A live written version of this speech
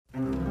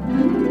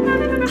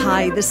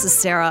Hi, this is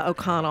Sarah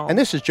O'Connell. And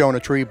this is Jonah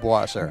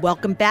Triebwasser.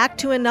 Welcome back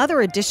to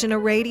another edition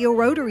of Radio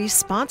Rotary,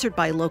 sponsored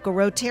by local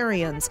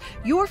Rotarians,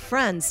 your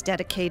friends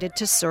dedicated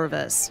to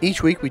service.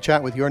 Each week we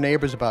chat with your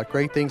neighbors about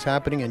great things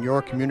happening in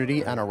your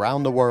community and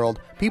around the world.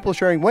 People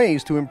sharing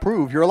ways to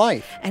improve your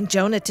life. And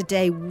Jonah,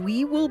 today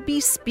we will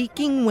be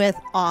speaking with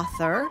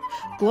author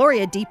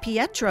Gloria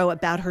DiPietro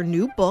about her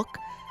new book,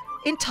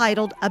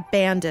 entitled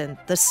Abandoned,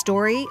 the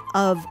story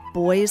of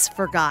boys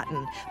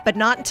forgotten. But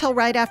not until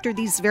right after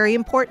these very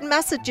important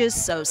messages,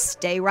 so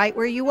stay right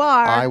where you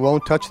are. I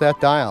won't touch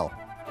that dial.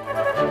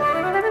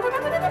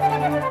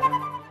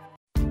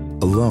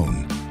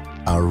 Alone,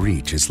 our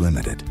reach is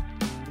limited.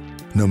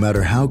 No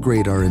matter how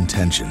great our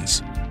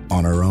intentions,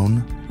 on our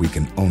own, we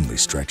can only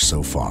stretch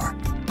so far.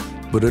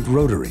 But at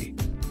Rotary,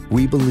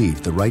 we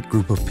believe the right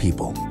group of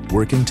people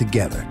working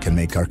together can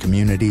make our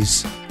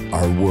communities,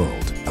 our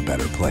world, a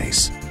better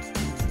place.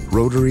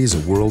 Rotary is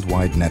a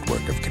worldwide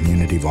network of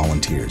community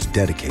volunteers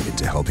dedicated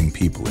to helping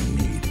people in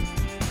need.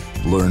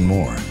 Learn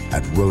more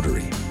at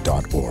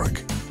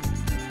Rotary.org.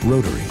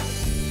 Rotary,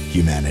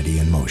 humanity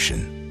in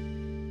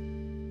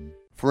motion.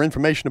 For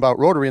information about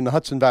Rotary in the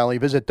Hudson Valley,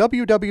 visit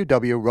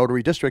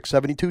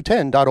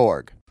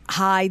www.rotarydistrict7210.org.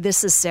 Hi,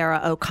 this is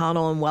Sarah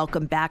O'Connell, and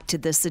welcome back to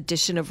this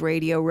edition of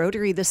Radio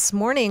Rotary. This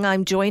morning,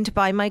 I'm joined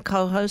by my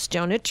co-host,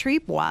 Jonah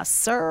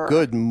Triebwasser.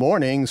 Good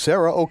morning,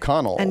 Sarah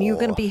O'Connell. And you're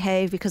going to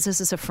behave because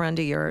this is a friend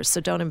of yours, so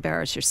don't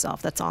embarrass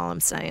yourself. That's all I'm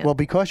saying. Well,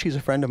 because she's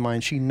a friend of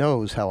mine, she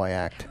knows how I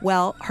act.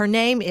 Well, her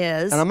name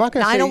is... And I'm not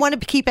going to say... I don't want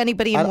to keep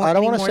anybody in more I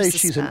don't want to say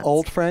suspense. she's an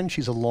old friend.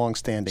 She's a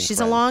long-standing friend. She's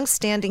a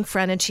long-standing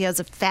friend, and she has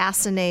a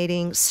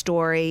fascinating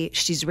story.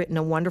 She's written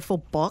a wonderful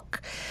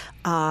book.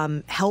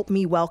 Help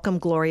me welcome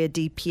Gloria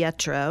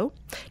DiPietro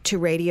to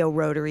Radio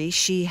Rotary.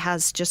 She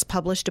has just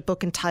published a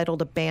book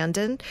entitled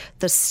Abandoned,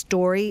 the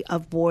story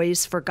of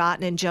boys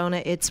forgotten. And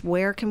Jonah,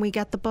 where can we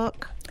get the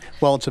book?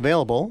 Well, it's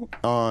available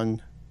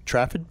on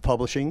Trafford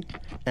Publishing,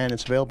 and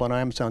it's available on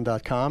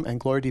Amazon.com. And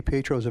Gloria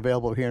DiPietro is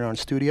available here in our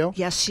studio.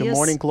 Yes, she is. Good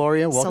morning,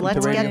 Gloria. Welcome so let's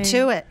to Radio. get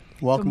to it.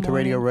 Welcome to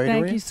Radio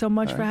Rotary. Thank you so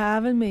much for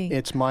having me.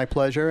 It's my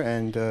pleasure,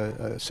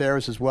 and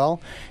Sarah's as well.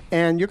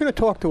 And you're going to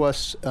talk to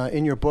us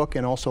in your book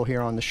and also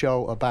here on the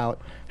show about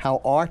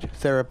how art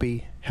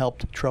therapy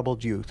helped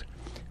troubled youth.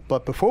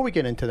 But before we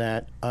get into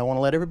that, I want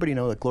to let everybody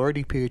know that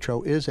Gloria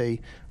DiPietro is a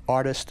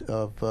artist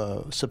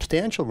of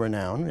substantial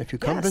renown. If you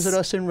come visit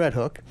us in Red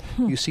Hook,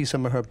 you see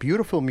some of her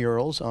beautiful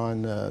murals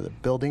on the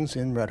buildings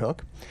in Red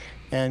Hook.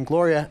 And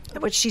Gloria,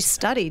 what she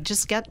studied,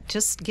 just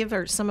give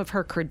her some of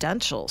her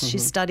credentials. She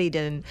studied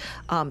in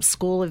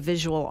School of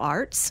Visual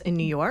Arts in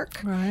New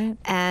York, right,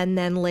 and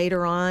then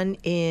later on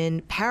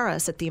in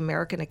Paris at the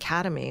American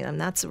Academy,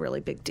 and that's a really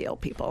big deal,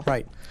 people.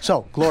 Right.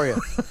 So, Gloria,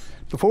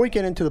 before we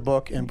get into the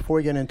book and before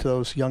we get into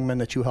those young men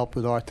that you helped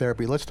with art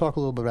therapy, let's talk a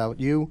little bit about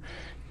you.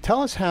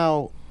 Tell us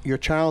how your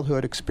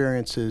childhood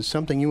experiences,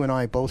 something you and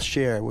I both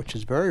share, which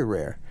is very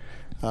rare,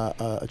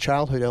 a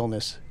childhood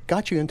illness,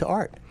 got you into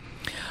art.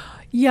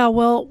 Yeah,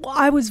 well,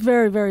 I was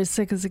very, very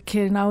sick as a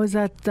kid, and I was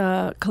at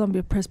the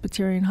Columbia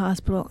Presbyterian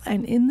Hospital,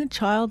 and in the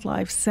Child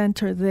Life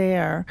Center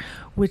there,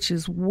 which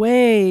is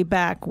way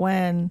back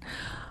when,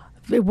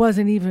 it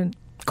wasn't even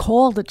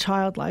called a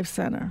Child Life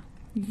Center.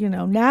 You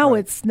know, now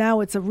it's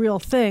a real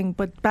thing,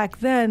 but back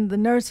then the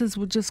nurses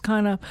would just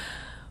kind of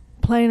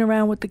playing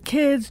around with the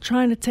kids,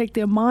 trying to take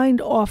their mind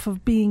off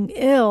of being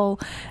ill,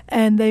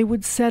 and they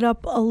would set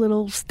up a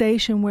little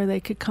station where they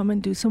could come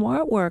and do some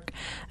artwork.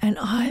 And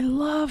I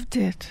loved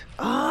it.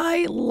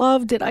 I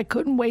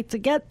couldn't wait to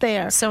get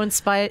there. So in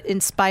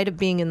spite of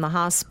being in the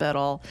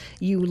hospital,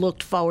 you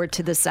looked forward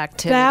to this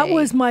activity. That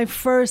was my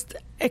first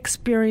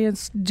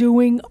experience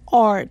doing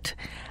art.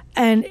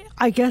 And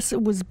I guess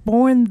it was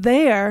born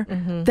there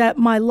that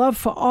my love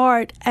for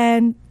art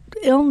and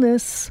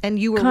illness and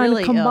you were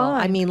really combined. ill.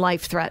 I mean,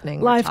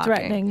 life-threatening.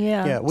 Life-threatening,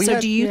 yeah. So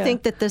do you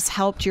think that this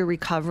helped your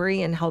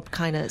recovery and helped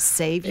kind of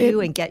save you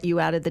and get you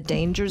out of the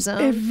danger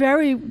zone? It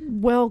very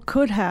well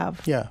could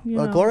have. Yeah.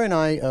 Gloria and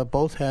I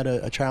both had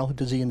a childhood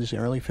disease in the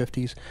early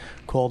 50s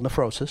called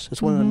nephrosis.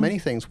 It's one of the many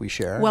things we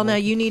share. Well, now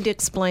you need to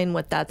explain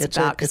what that's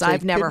about, because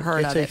I've never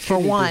heard of it. For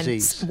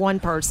one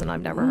person,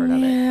 I've never heard of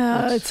it.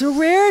 Yeah, it's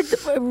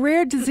a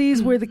rare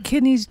disease where the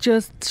kidneys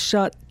just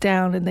shut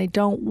down and they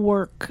don't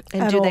work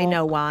And at do all. they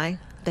know why?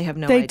 They have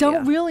no idea. They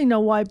don't really know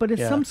why, but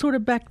it's some sort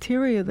of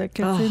bacteria that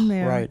gets in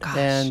there. Right.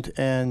 Gosh.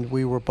 And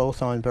we were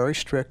both on very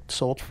strict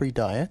salt-free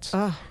diets.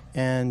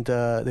 And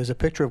there's a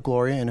picture of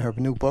Gloria in her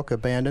new book,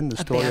 Abandoned, the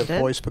story of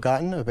boys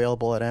forgotten,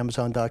 available at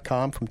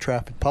Amazon.com from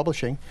Trafford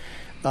Publishing.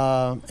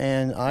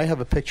 And I have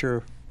a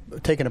picture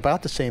taken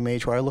about the same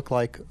age where I look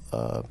like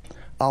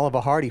Oliver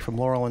Hardy from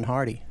Laurel and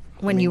Hardy.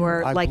 When you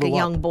were like a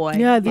young boy.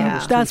 Yeah,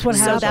 that's what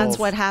happens. So that's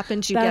what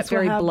happens. You get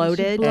very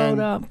bloated.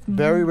 And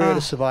very rare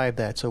to survive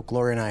that. So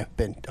Gloria and I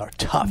are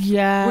tough.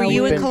 Yeah. Were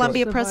you in been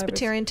Columbia through-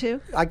 Presbyterian too?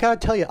 I got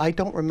to tell you, I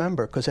don't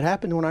remember because it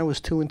happened when I was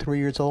 2 and 3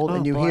 years old,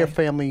 and you boy. hear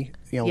family,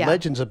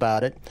 legends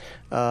about it.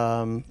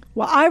 Well,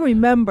 I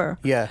remember.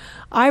 Yeah.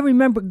 I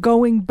remember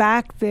going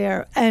back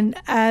there, and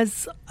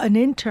as an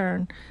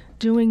intern,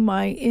 doing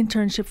my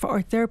internship for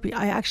art therapy,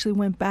 I actually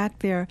went back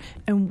there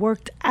and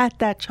worked at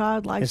that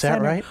Child Life Is that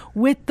Center right?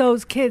 with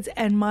those kids.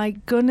 And my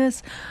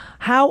goodness,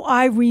 how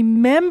I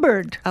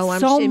remembered so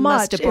it much.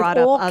 must have brought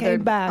it all up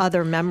came back.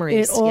 other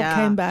memories. It all yeah.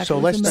 came back. So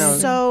It was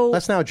let's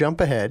amazing. now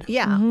jump ahead.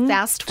 Yeah,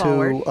 fast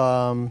forward.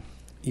 To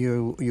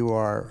you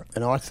are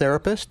an art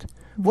therapist.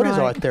 What is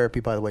Right. art therapy,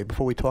 by the way,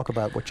 before we talk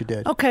about what you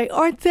did? Okay,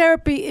 art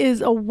therapy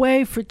is a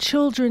way for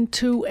children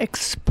to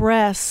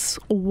express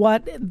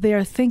what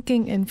they're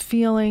thinking and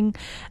feeling,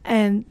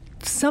 and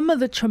some of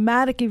the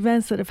traumatic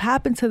events that have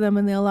happened to them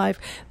in their life,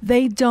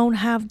 they don't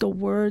have the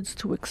words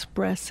to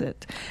express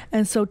it.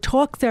 And so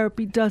talk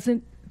therapy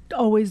doesn't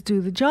always do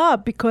the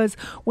job, because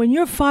when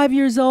you're 5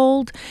 years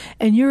old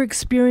and you're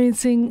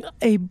experiencing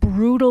a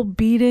brutal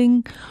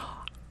beating,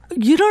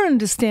 you don't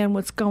understand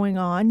what's going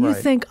on. You Right.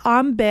 think,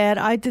 I'm bad,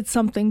 I did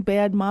something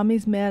bad,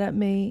 mommy's mad at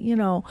me,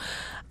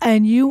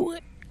 and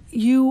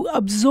you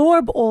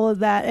absorb all of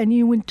that and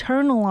you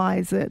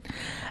internalize it.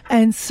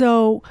 And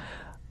so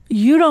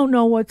you don't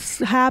know what's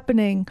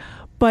happening,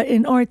 but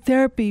in art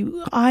therapy,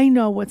 I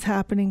know what's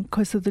happening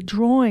because of the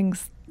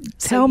drawings.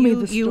 Tell me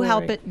the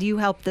story. You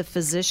help the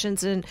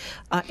physicians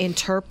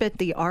interpret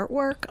the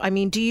artwork. I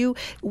mean,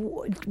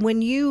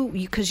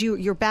 because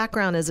your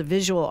background as a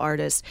visual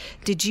artist,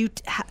 did you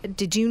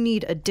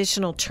need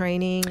additional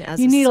training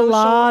as You need a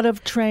lot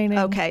of training.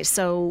 Okay,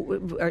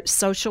 so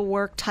social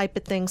work type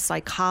of thing,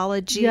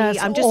 psychology. Yes,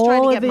 I'm just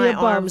trying to all get of the my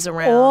above. arms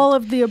around All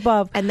of the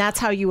above. and that's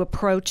how you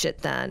approach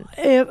it then.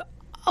 If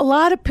a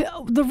lot of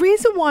the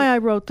reason why I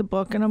wrote the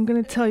book, and I'm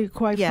going to tell you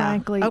quite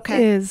frankly,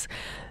 okay. is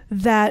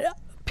that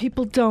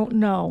people don't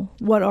know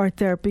what art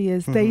therapy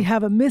is. They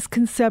have a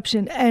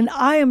misconception, and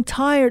I am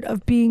tired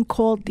of being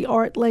called the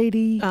art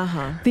lady,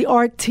 the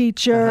art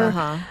teacher.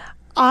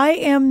 I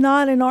am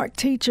not an art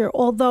teacher,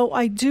 although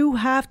I do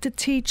have to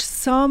teach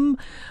some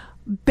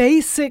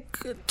basic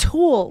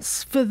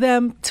tools for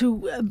them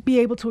to be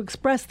able to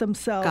express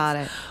themselves. Got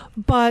it.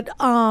 But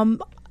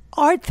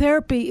art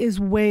therapy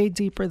is way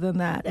deeper than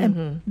that,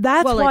 and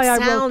that's why I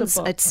wrote the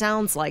book. It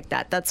sounds like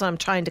that. That's what I'm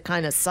trying to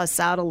kind of suss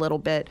out a little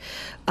bit,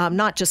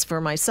 not just for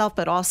myself,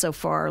 but also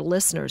for our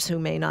listeners who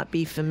may not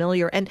be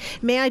familiar. And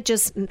may I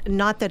just,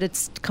 not that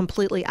it's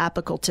completely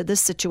applicable to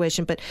this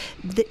situation, but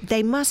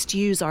they must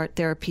use art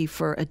therapy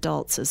for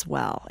adults as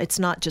well. It's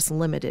not just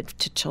limited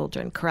to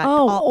children, correct?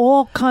 Oh,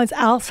 all kinds,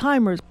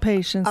 Alzheimer's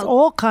patients,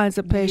 all kinds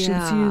of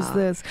patients use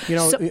this.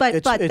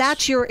 But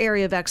that's your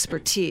area of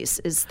expertise.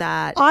 Is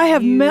that I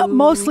have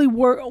mostly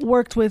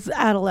worked with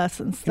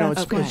adolescents.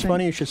 It's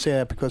funny you should say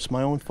that, because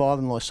my own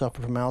father-in-law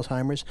suffered from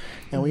Alzheimer's,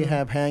 and we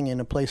have hanging in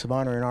a place of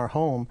honor in our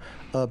home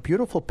a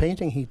beautiful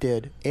painting he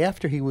did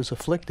after he was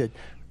afflicted,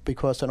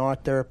 because an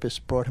art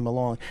therapist brought him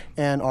along.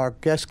 And our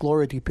guest,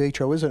 Gloria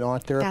DiPietro, is an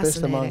art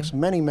therapist amongst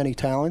many, many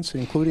talents,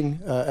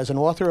 including as an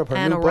author of her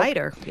new book. And a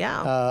writer,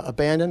 yeah.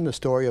 Abandoned, the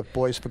story of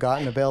boys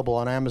forgotten, available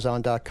on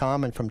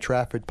Amazon.com and from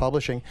Trafford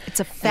Publishing. It's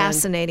a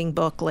fascinating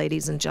book,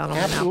 ladies and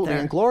gentlemen. Absolutely. Out there.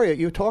 And Gloria,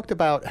 you talked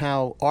about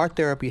how art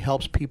therapy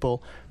helps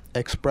people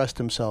express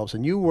themselves.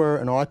 And you were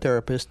an art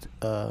therapist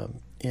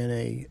in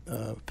a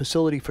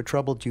facility for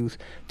troubled youth.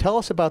 Tell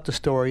us about the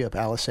story of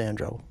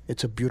Alessandro.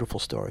 It's a beautiful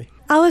story.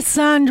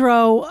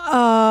 Alessandro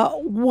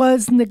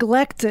was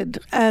neglected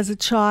as a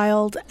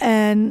child,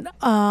 and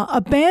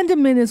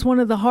abandonment is one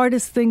of the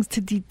hardest things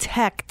to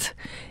detect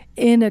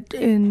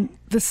in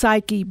the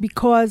psyche,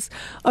 because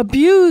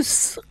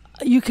abuse,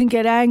 you can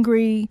get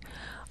angry,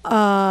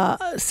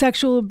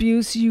 sexual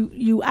abuse,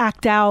 you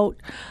act out.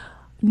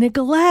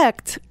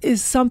 Neglect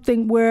is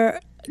something where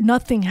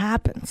nothing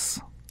happens.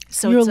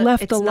 So you're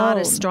left it's alone. not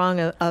as strong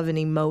of an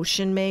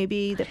emotion,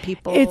 maybe, that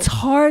people... It's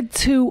hard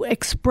to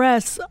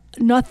express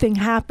nothing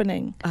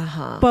happening.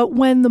 But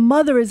when the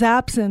mother is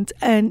absent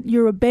and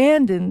you're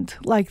abandoned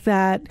like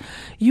that,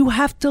 you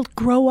have to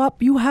grow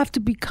up. You have to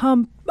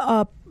become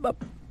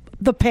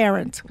the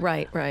parent.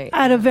 Right.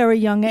 At a very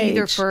young age.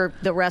 Either for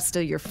the rest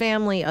of your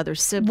family, other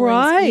siblings,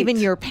 Right. even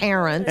your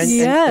parents.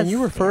 And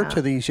you refer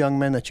to these young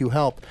men that you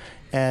help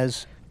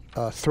as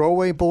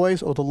throwaway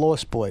boys or the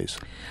lost boys.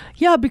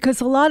 Yeah,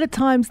 because a lot of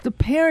times the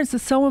parents are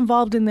so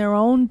involved in their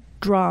own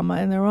drama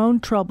and their own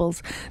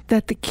troubles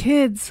that the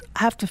kids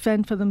have to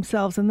fend for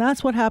themselves. And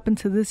that's what happened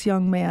to this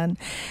young man.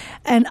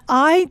 And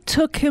I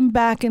took him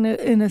back in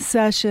a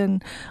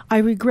session.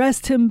 I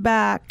regressed him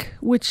back,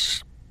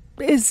 which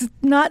is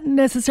not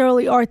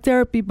necessarily art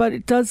therapy, but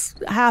it does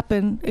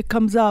happen. It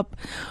comes up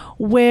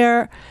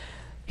where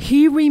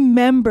he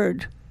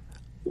remembered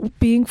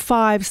being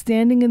 5,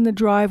 standing in the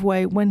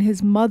driveway when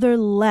his mother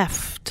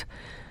left,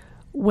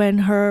 when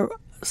her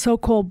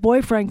so-called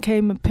boyfriend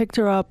came and picked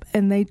her up,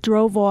 and they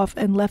drove off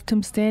and left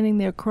him standing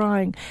there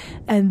crying.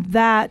 And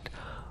that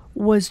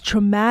was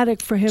traumatic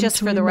for him. Just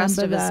to for the rest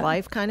of remember his that.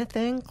 life, kind of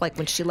thing? Like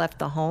when she left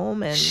the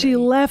home? And She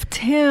left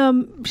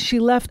him, she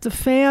left the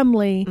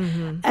family,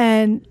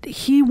 and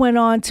he went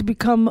on to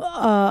become,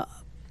 a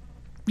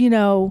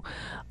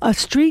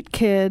street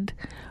kid,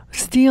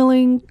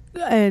 stealing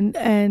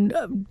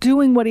and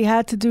doing what he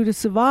had to do to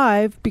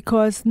survive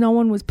because no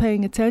one was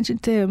paying attention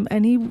to him.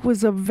 And he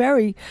was a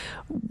very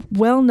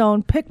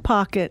well-known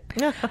pickpocket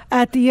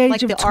at the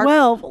age of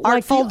 12.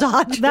 Artful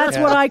Dodger. That's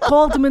what I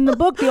called him in the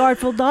book, the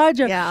Artful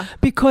Dodger. Yeah.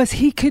 Because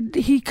he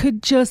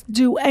could just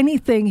do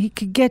anything. He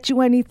could get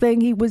you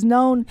anything. He was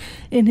known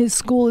in his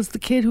school as the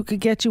kid who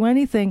could get you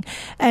anything.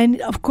 And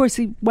of course,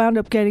 he wound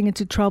up getting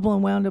into trouble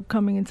and wound up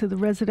coming into the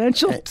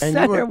residential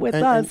center with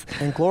us.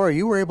 And Gloria,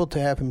 you were able to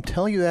have him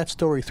tell you that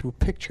story through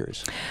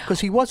pictures because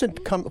he wasn't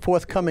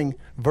forthcoming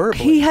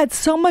verbally. He had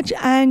so much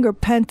anger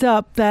pent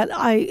up that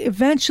I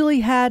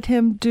eventually had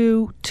him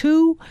do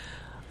 2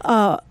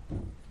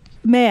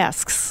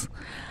 masks.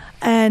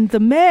 And the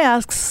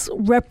masks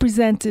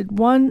represented,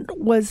 one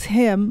was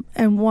him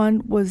and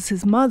one was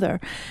his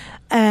mother.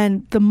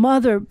 And the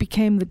mother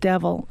became the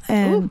devil.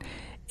 And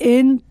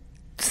in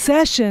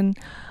session,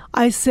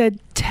 I said,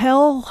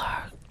 tell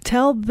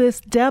this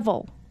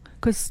devil,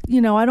 because,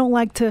 I don't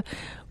like to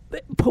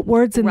put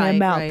words in their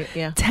mouth. Right,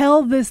 yeah.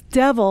 Tell this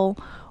devil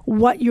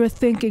what you're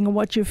thinking and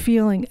what you're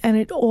feeling. And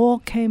it all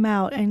came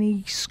out. And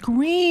he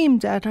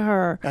screamed at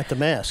her. At the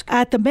mask.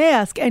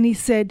 And he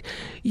said,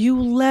 you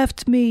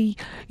left me.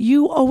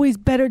 You always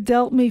better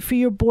dealt me for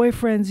your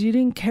boyfriends. You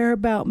didn't care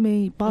about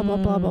me. Blah, blah,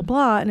 blah, blah,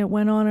 blah. And it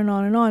went on and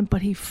on and on.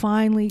 But he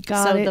finally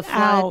got it out.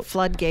 So the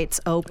floodgates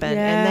open.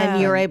 Yeah. And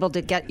then you're able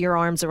to get your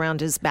arms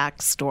around his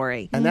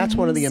backstory. And that's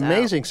one of the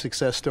amazing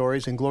success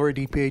stories in Gloria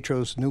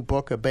DiPietro's new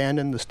book,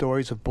 Abandoned, The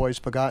Stories of Boys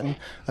Forgotten,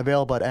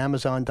 available at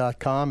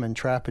Amazon.com and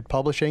Trapid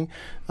Publishing.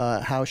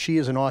 How she,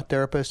 as an art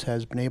therapist,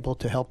 has been able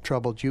to help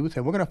troubled youth.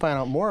 And we're going to find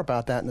out more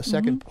about that in the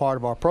second part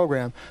of our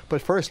program.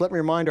 But first, let me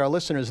remind our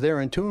listeners they're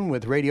in tune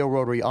with Radio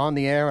Rotary on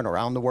the air and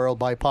around the world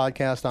by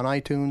podcast on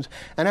iTunes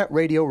and at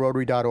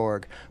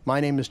radiorotary.org. My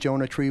name is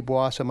Jonah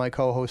Triebois, and my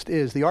co-host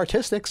is the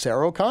artistic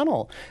Sarah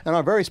O'Connell. And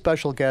our very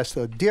special guest,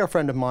 a dear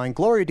friend of mine,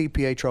 Gloria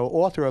DiPietro,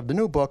 author of the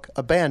new book,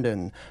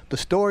 Abandoned, The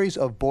Stories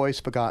of Boys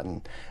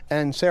Forgotten.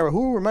 And Sarah,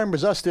 who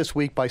remembers us this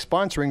week by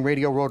sponsoring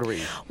Radio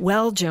Rotary?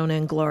 Well, Jonah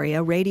and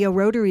Gloria, Radio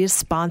Rotary is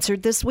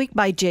sponsored this week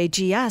by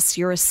JGS,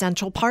 your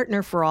essential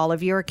partner for all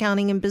of your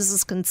accounting and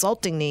business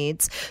consulting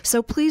needs.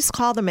 So please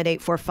call them at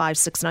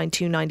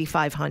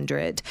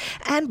 845-692-9500.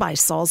 And by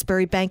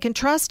Salisbury Bank and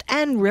Trust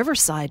and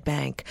Riverside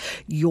Bank,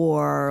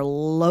 your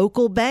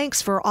local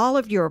banks for all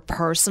of your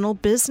personal,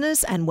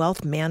 business, and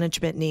wealth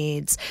management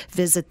needs.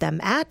 Visit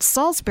them at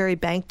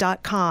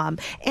salisburybank.com,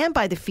 and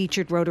by the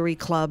featured Rotary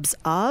clubs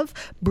of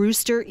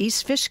Brewster,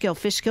 East Fishkill,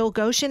 Fishkill,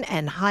 Goshen,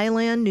 and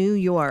Highland, New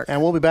York.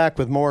 And we'll be back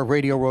with more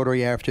Radio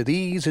Rotary after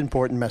these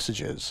important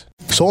messages.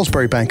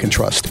 Salisbury Bank and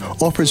Trust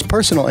offers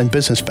personal and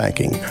business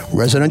banking,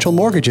 residential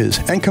mortgages,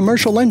 and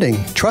commercial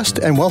lending, trust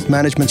and wealth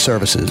management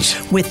services.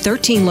 With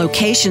 13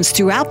 locations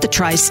throughout the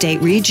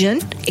tri-state region,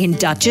 in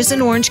Dutchess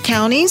and Orange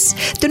counties,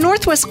 the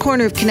northwest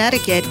corner of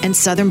Connecticut, and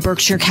southern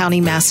Berkshire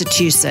County,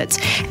 Massachusetts,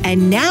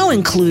 and now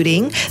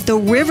including the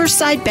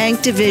Riverside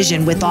Bank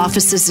Division with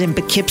offices in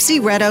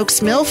Poughkeepsie, Red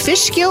Oaks Mill,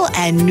 Fishkill,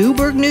 and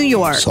Newburgh, New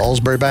York.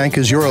 Salisbury Bank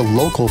is your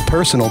local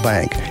personal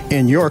bank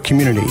in your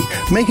community,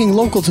 making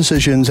local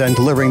decisions and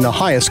delivering the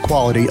highest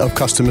quality of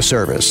customer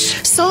service.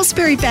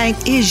 Salisbury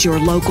Bank is your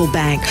local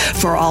bank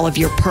for all of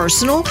your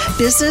personal,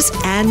 business,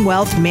 and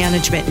wealth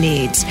management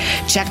needs.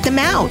 Check them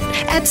out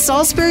at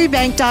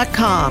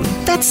salisburybank.com.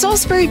 That's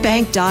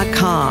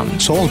salisburybank.com.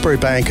 Salisbury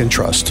Bank and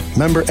Trust,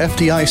 member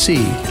FDIC,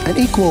 an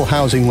equal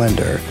housing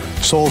lender.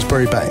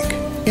 Salisbury Bank,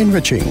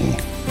 enriching.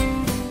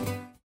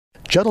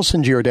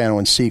 Judelson,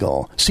 Giordano &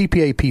 Siegel,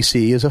 CPA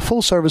PC, is a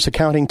full-service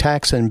accounting,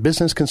 tax, and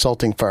business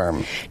consulting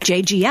firm.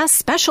 JGS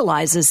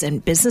specializes in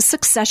business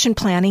succession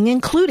planning,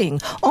 including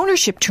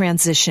ownership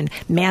transition,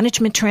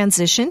 management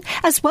transition,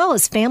 as well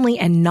as family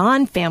and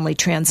non-family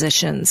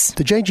transitions.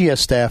 The JGS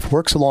staff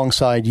works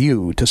alongside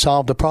you to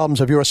solve the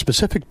problems of your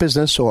specific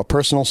business or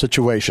personal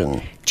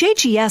situation.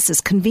 JGS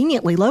is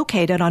conveniently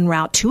located on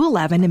Route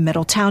 211 in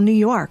Middletown, New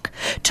York.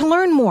 To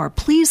learn more,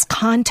 please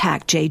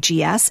contact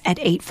JGS at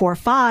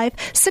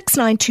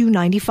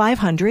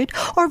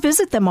 845-692-9500 or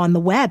visit them on the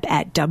web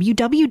at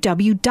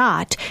www.jgspc.com.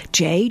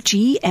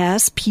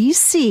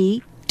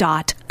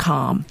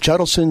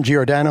 Judelson,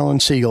 Giordano &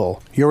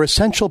 Siegel, your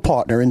essential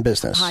partner in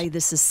business. Hi,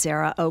 this is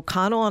Sarah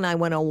O'Connell, and I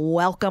want to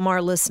welcome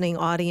our listening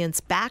audience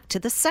back to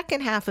the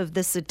second half of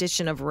this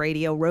edition of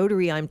Radio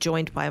Rotary. I'm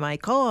joined by my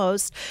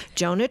co-host,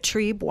 Jonah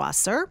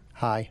Triebois.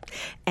 Hi.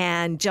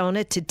 And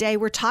Jonah, today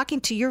we're talking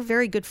to your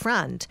very good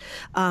friend,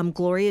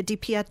 Gloria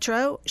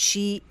DiPietro.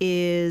 She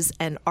is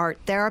an art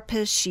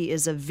therapist. She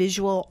is a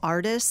visual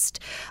artist.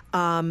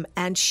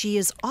 And she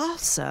is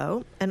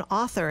also an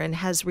author and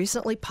has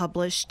recently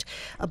published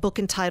a book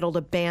entitled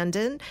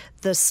Abandoned,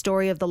 The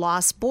Story of the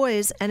Lost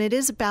Boys. And it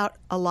is about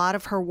a lot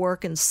of her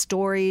work and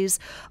stories,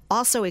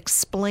 also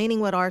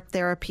explaining what art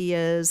therapy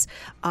is.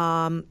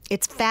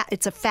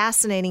 It's a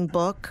fascinating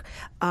book.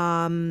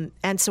 And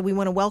so we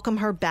want to welcome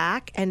her back.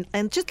 And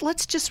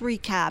let's just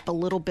recap a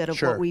little bit of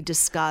what we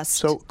discussed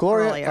So,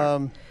 Gloria,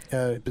 earlier.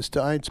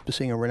 besides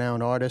being a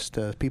renowned artist,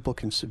 people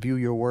can view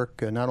your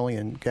work not only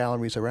in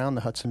galleries around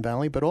the Hudson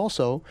Valley, but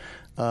also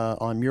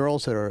on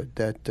murals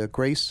that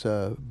grace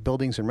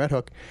buildings in Red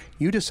Hook.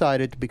 You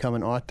decided to become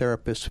an art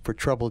therapist for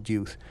troubled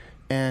youth.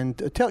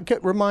 And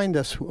remind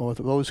us, or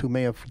those who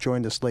may have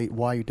joined us late,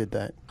 why you did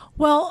that.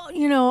 Well,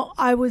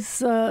 I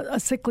was a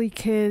sickly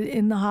kid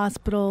in the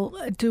hospital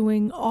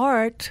doing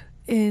art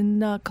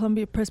in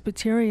Columbia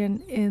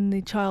Presbyterian in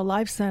the Child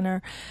Life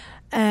Center.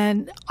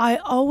 And I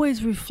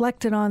always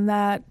reflected on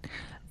that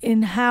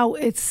in how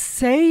it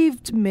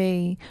saved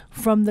me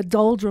from the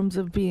doldrums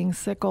of being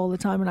sick all the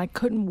time. And I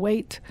couldn't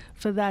wait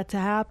for that to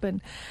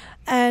happen.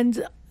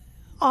 And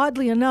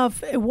oddly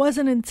enough, it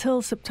wasn't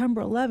until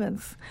September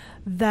 11th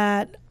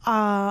that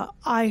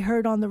I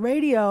heard on the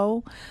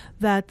radio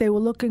that they were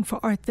looking for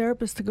art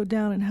therapists to go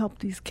down and help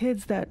these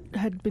kids that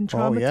had been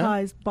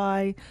traumatized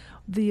by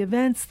the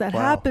events that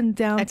happened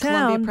downtown. At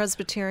Columbia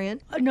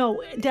Presbyterian?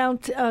 No,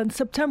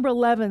 September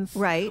 11th.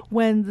 Right.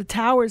 When the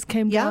towers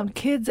came down,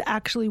 kids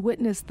actually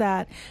witnessed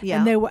that. Yeah.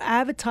 And they were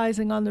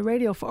advertising on the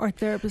radio for art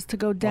therapists to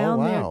go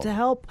down there to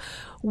help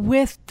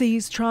with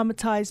these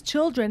traumatized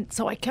children.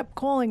 So I kept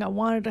calling. I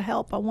wanted to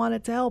help.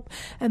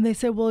 And they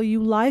said, well, are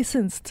you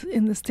licensed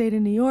in the state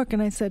of New York?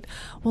 And I said,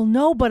 well,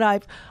 no,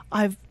 but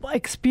I've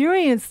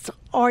experienced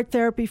art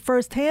therapy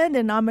firsthand,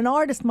 and I'm an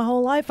artist my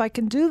whole life. I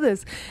can do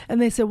this.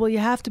 And they said, well, you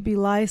have to be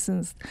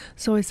licensed.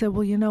 So I said,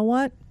 well, you know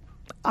what?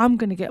 I'm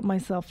going to get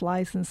myself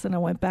licensed. And I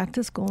went back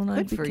to school, and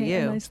Good for you.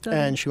 And I studied.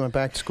 And she went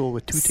back to school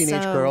with 2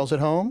 teenage girls at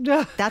home.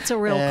 That's a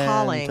real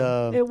calling.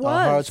 It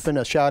was. Her husband,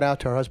 a shout out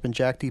to her husband,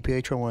 Jack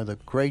DiPietro, one of the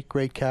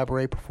great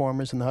cabaret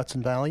performers in the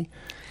Hudson Valley,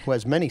 who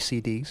has many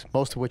CDs,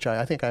 most of which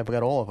I think I've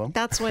got all of them.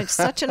 That's why it's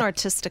such an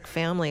artistic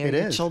family. Are It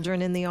your is.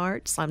 children in the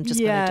arts? I'm just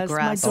going to Yes,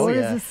 digress. my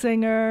daughter's a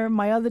singer.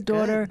 My other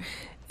daughter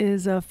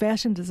is a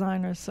fashion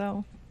designer.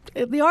 So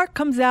the art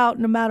comes out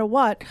no matter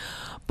what.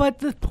 But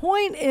the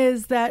point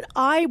is that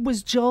I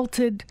was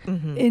jolted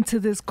into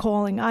this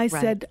calling. I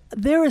said,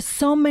 there are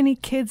so many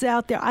kids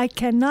out there. I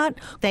cannot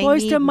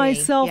cloister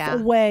myself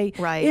away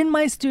in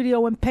my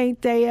studio and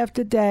paint day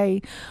after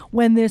day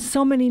when there's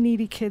so many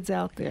needy kids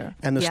out there.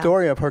 And the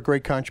story of her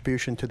great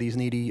contribution to these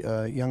needy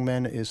young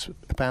men is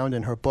found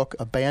in her book,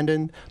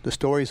 Abandoned, The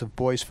Stories of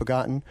Boys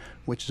Forgotten,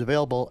 which is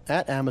available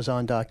at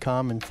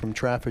Amazon.com and from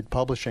Trafford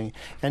Publishing.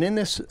 And in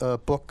this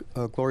book,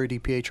 Gloria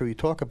DiPietro, you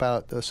talk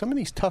about some of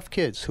these tough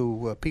kids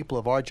who people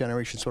of our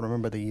generation sort of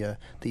remember the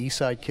East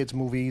Side Kids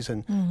movies,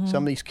 and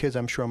some of these kids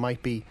I'm sure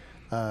might be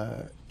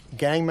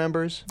gang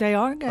members. They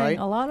are gang, right?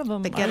 A lot of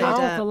them.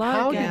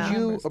 How did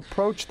you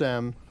approach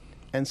them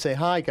and say,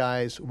 hi,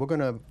 guys, we're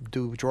going to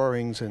do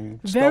drawings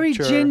and very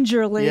sculpture.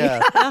 gingerly.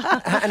 Yeah.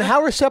 And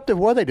how receptive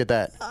were they to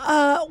that?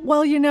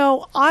 Well,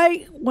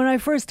 when I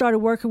first started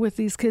working with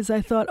these kids,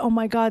 I thought, oh,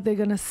 my God, they're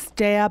going to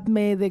stab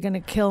me. They're going to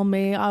kill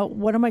me.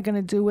 What am I going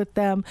to do with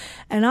them?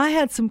 And I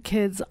had some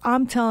kids,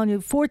 I'm telling you,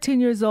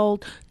 14 years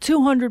old,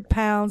 200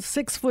 pounds,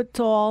 6 foot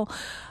tall,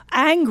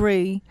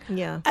 angry.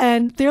 Yeah.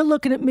 And they're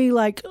looking at me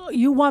like,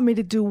 you want me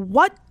to do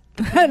what?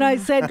 And I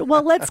said,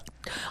 well,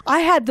 I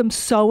had them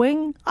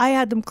sewing, I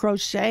had them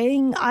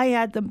crocheting, I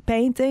had them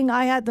painting,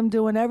 I had them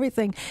doing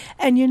everything.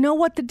 And you know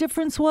what the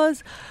difference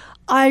was?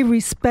 I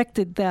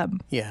respected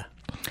them. Yeah.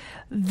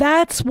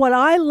 That's what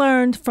I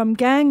learned from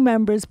gang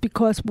members,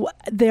 because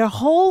their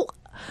whole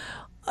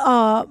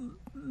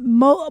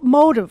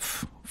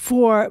motive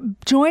for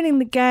joining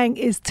the gang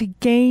is to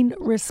gain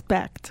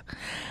respect.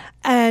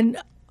 And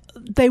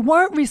they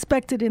weren't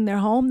respected in their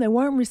home. They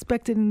weren't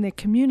respected in their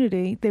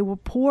community. They were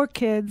poor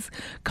kids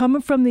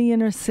coming from the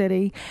inner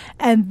city,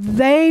 and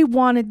they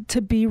wanted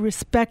to be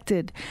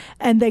respected.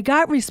 And they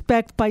got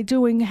respect by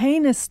doing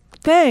heinous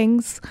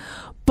things,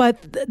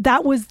 but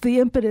that was the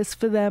impetus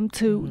for them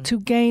to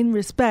gain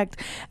respect.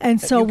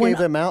 And so you gave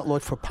them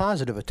outlet for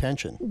positive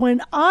attention.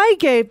 When I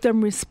gave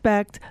them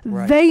respect,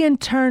 they in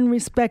turn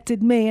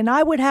respected me. And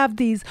I would have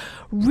these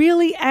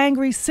really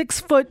angry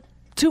 6 foot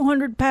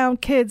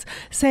 200-pound kids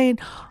saying,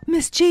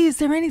 Miss G, is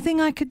there anything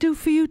I could do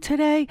for you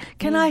today?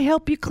 Can I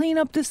help you clean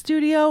up the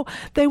studio?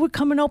 They would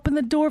come and open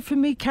the door for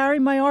me, carry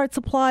my art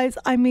supplies.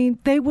 I mean,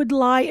 they would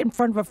lie in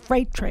front of a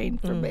freight train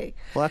for me.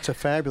 Well, that's a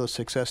fabulous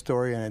success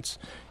story, and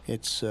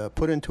it's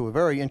put into a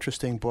very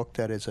interesting book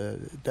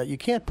that you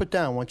can't put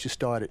down once you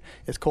start it.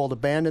 It's called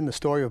Abandoned, The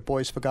Story of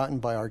Boys Forgotten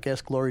by our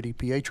guest, Gloria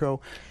DiPietro,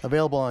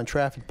 available on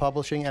Trafford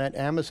Publishing and at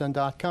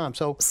Amazon.com.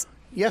 So,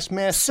 yes,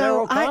 Miss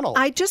Sarah O'Connell.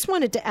 I just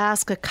wanted to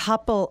ask a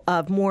couple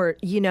of more,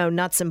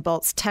 nuts and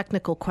bolts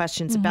technical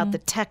questions about the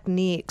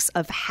techniques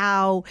of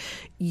how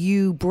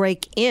you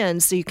break in,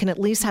 so you can at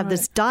least have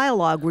this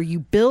dialogue where you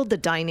build the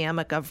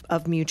dynamic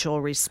of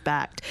mutual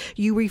respect.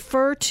 You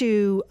refer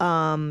to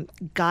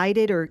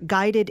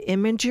guided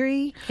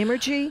imagery.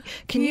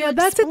 Can you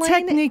that's a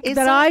technique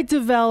that I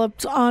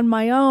developed on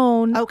my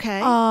own.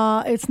 Okay.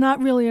 It's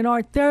not really an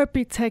art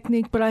therapy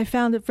technique, but I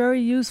found it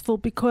very useful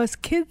because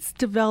kids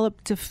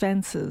develop defenses.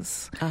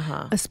 defenses,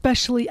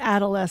 especially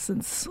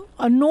adolescents.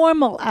 A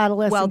normal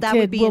adolescent Well, that kid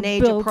would be will an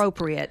build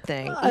age-appropriate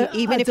thing, a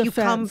even if you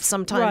come defense.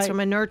 sometimes Right. from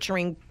a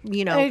nurturing,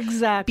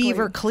 Exactly.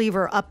 beaver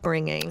cleaver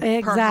upbringing.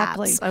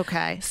 Exactly. Perhaps.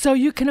 Okay. So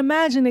you can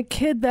imagine a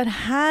kid that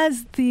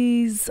has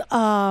these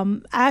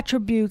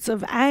attributes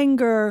of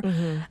anger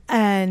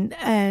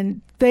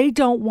and they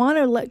don't want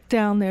to let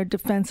down their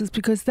defenses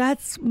because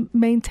that's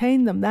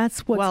maintained them.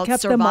 That's what's Well,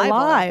 kept survival. them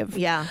alive.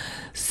 Yeah.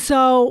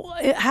 So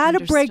how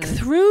to break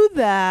Understood. through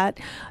that,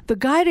 the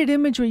guided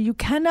imagery, you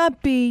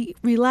cannot be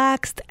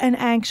relaxed and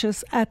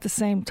anxious at the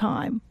same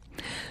time.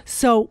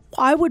 So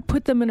I would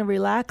put them in a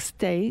relaxed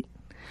state,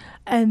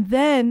 and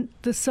then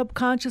the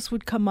subconscious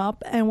would come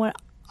up, and when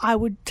I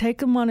would take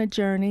them on a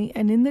journey,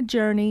 and in the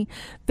journey,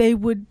 they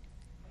would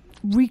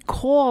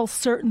recall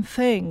certain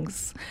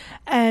things.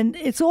 And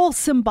it's all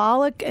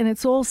symbolic and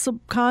it's all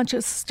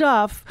subconscious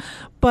stuff,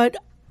 but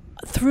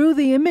through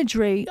the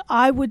imagery,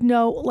 I would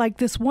know, like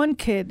this one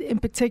kid in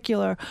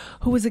particular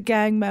who was a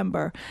gang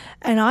member,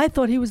 and I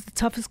thought he was the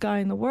toughest guy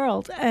in the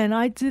world. And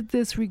I did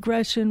this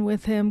regression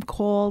with him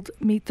called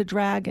Meet the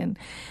Dragon.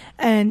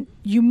 And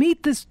you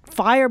meet this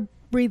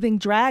fire-breathing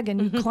dragon,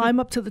 you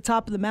climb up to the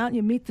top of the mountain,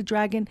 you meet the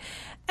dragon,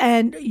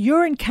 and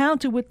your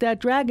encounter with that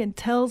dragon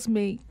tells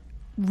me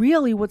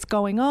really what's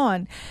going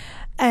on.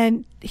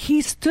 And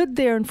he stood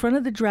there in front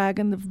of the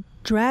dragon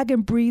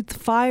breathed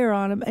fire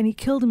on him, and he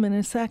killed him in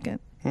a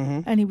second.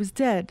 And he was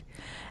dead.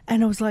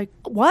 And I was like,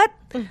 what?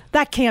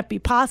 That can't be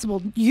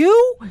possible.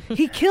 You?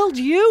 He killed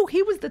you?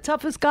 He was the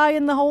toughest guy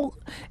in the whole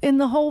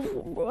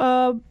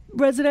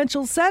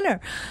residential center.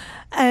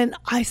 And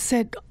I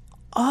said,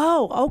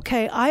 oh,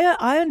 okay,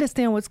 I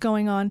understand what's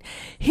going on.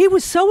 He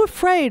was so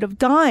afraid of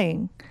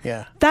dying.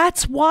 Yeah.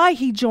 That's why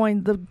he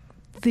joined the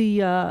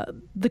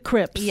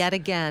Crips. Yet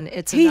again,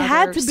 it's He another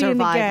had to be survival. in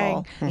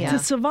the gang Yeah. to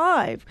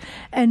survive.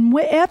 And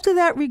after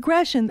that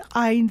regression,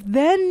 I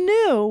then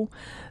knew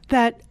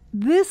that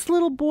this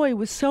little boy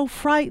was so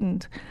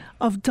frightened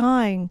of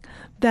dying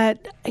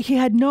that he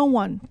had no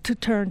one to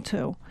turn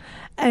to.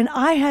 And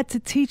I had to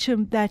teach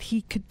him that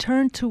he could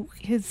turn to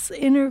his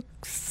inner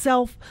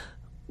self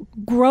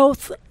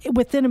growth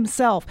within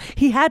himself.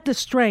 He had the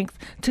strength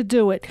to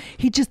do it.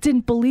 He just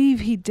didn't believe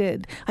he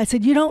did. I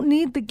said, you don't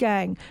need the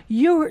gang.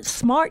 You're a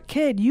smart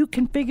kid. You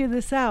can figure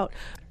this out.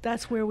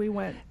 That's where we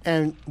went.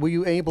 And were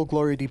you able,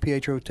 Gloria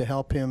DiPietro, to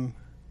help him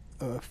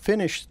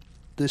finish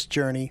this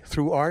journey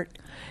through art?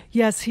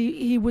 Yes,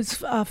 he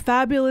was a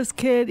fabulous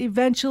kid.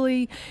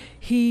 Eventually,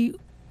 he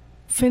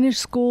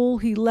finished school.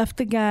 He left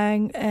the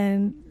gang,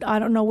 and I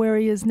don't know where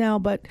he is now,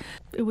 but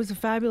it was a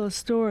fabulous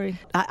story.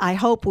 I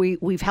hope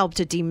we've helped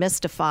to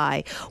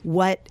demystify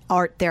what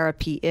art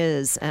therapy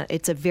is.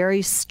 It's a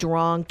very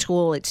strong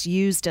tool. It's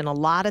used in a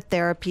lot of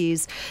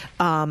therapies,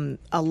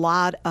 a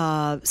lot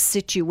of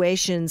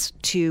situations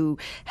to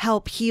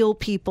help heal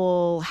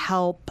people,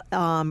 help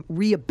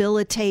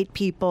rehabilitate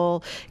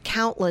people,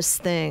 countless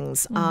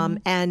things.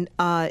 And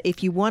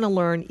if you want to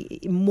learn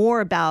more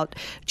about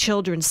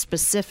children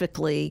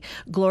specifically,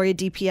 Gloria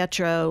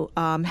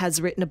DiPietro has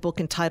written a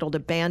book entitled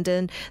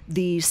Abandoned,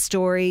 the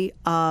story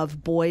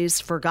of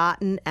Boys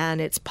Forgotten, and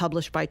it's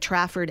published by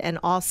Trafford and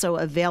also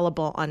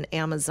available on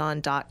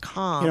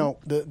Amazon.com. You know,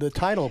 the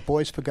title,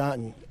 Boys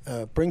Forgotten,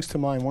 brings to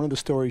mind one of the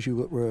stories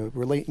you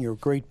relate in your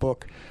great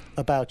book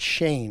about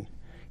Shane.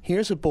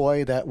 Here's a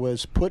boy that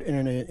was put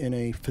in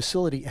a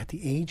facility at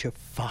the age of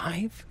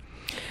 5.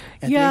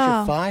 At the age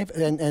of 5,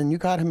 and you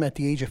got him at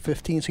the age of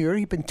 15, so you've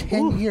already been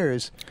 10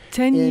 years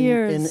 10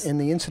 years in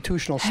the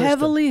institutional system.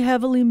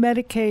 Heavily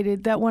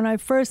medicated, that when I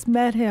first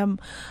met him,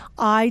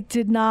 I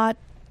did not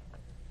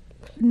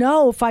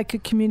know if I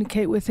could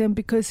communicate with him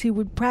because he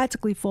would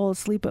practically fall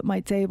asleep at my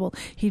table.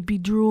 He'd be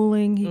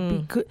drooling,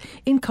 he'd be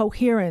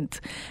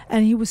incoherent,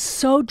 and he was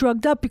so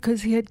drugged up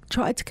because he had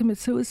tried to commit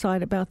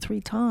suicide about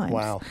 3 times.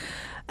 Wow.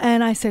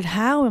 And I said,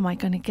 how am I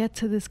going to get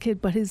to this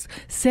kid? But his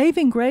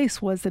saving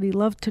grace was that he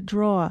loved to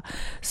draw.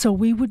 So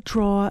we would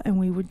draw and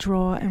we would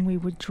draw and we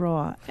would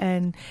draw.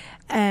 And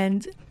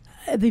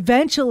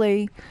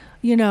eventually,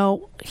 you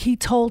know, he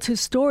told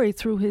his story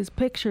through his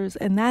pictures,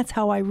 and that's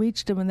how I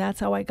reached him, and that's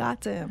how I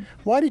got to him.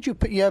 Why did you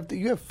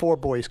have 4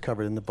 boys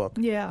covered in the book?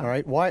 Yeah. All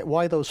right.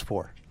 Why those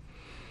 4?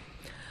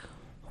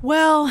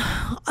 Well,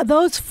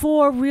 those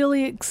 4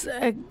 really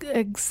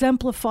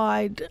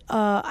exemplified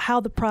how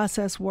the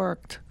process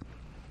worked.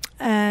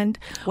 And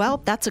well,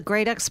 that's a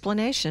great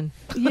explanation.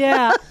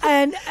 yeah,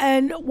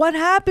 and what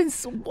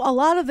happens a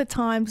lot of the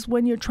times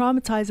when you're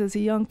traumatized as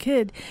a young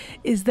kid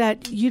is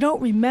that you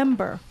don't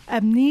remember.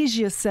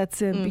 Amnesia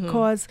sets in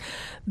because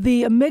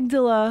the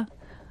amygdala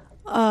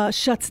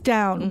shuts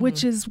down,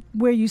 which is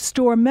where you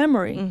store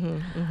memory,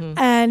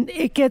 and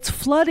it gets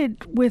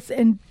flooded with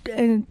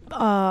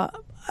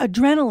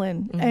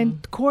adrenaline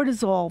and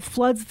cortisol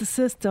floods the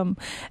system,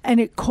 and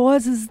it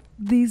causes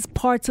these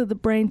parts of the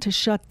brain to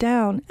shut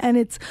down. And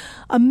it's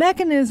a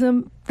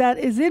mechanism that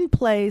is in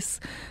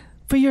place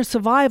for your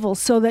survival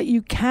so that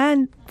you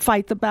can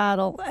fight the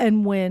battle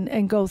and win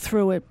and go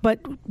through it. But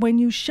when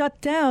you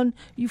shut down,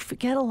 you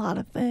forget a lot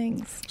of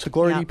things. So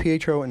Gloria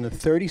DiPietro, in the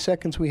 30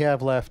 seconds we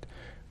have left,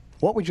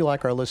 what would you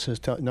like our listeners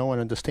to know and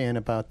understand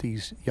about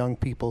these young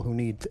people who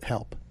need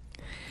help?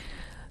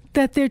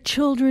 That they're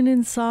children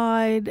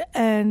inside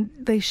and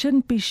they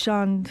shouldn't be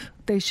shunned.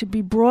 They should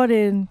be brought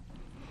in,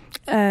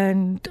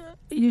 and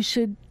you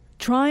should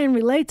try and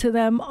relate to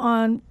them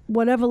on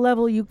whatever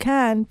level you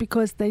can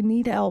because they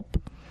need help.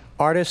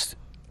 Artist,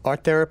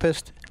 art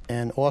therapist,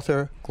 and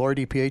author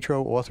Gloria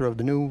DiPietro, author of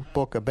the new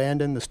book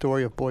Abandoned, The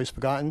Story of Boys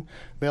Forgotten,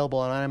 available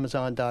on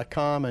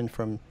Amazon.com and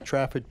from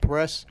Trafford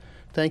Press.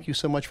 Thank you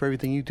so much for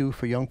everything you do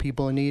for young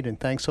people in need, and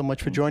thanks so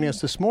much for joining us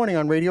this morning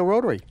on Radio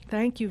Rotary.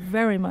 Thank you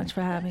very much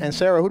for having me. And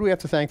Sarah, who do we have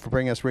to thank for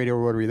bringing us Radio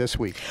Rotary this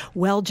week?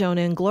 Well,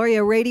 Jonah and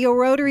Gloria, Radio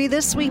Rotary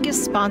this week is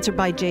sponsored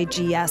by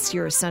JGS,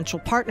 your essential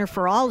partner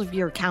for all of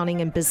your accounting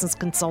and business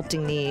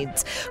consulting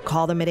needs.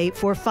 Call them at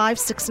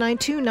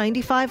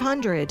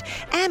 845-692-9500.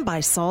 And by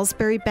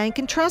Salisbury Bank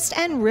and Trust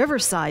and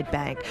Riverside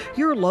Bank,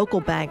 your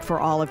local bank for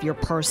all of your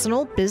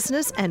personal,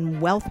 business,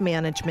 and wealth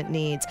management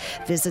needs.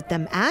 Visit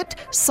them at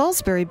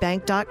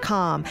salisburybank.com.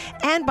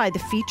 And by the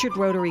featured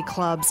Rotary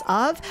clubs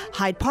of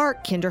Hyde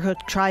Park, Kinderhook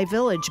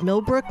Tri-Village,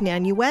 Millbrook,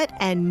 Nanuet,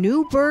 and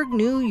Newburgh,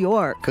 New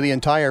York. For the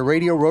entire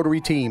Radio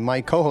Rotary team,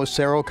 my co-host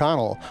Sarah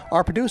O'Connell,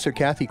 our producer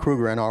Kathy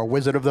Kruger, and our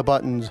wizard of the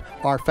buttons,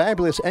 our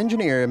fabulous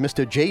engineer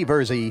Mr. Jay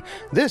Verzi,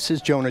 this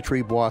is Jonah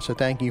Trebois. So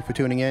thank you for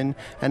tuning in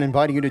and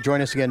inviting you to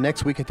join us again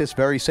next week at this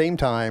very same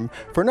time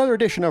for another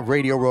edition of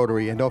Radio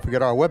Rotary. And don't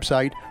forget our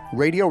website,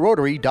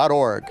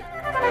 radiorotary.org.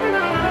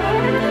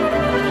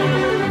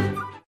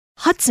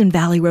 Hudson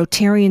Valley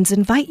Rotarians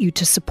invite you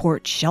to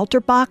support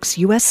ShelterBox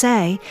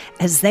USA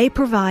as they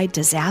provide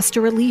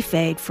disaster relief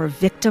aid for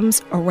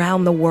victims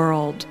around the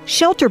world.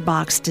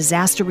 ShelterBox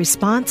disaster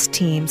response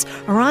teams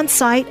are on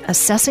site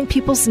assessing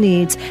people's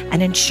needs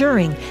and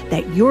ensuring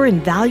that your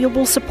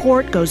invaluable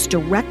support goes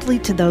directly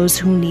to those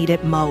who need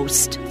it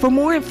most. For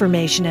more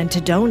information and to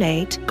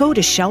donate, go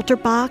to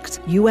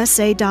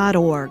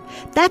shelterboxusa.org.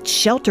 That's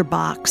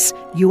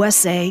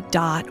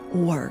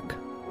shelterboxusa.org.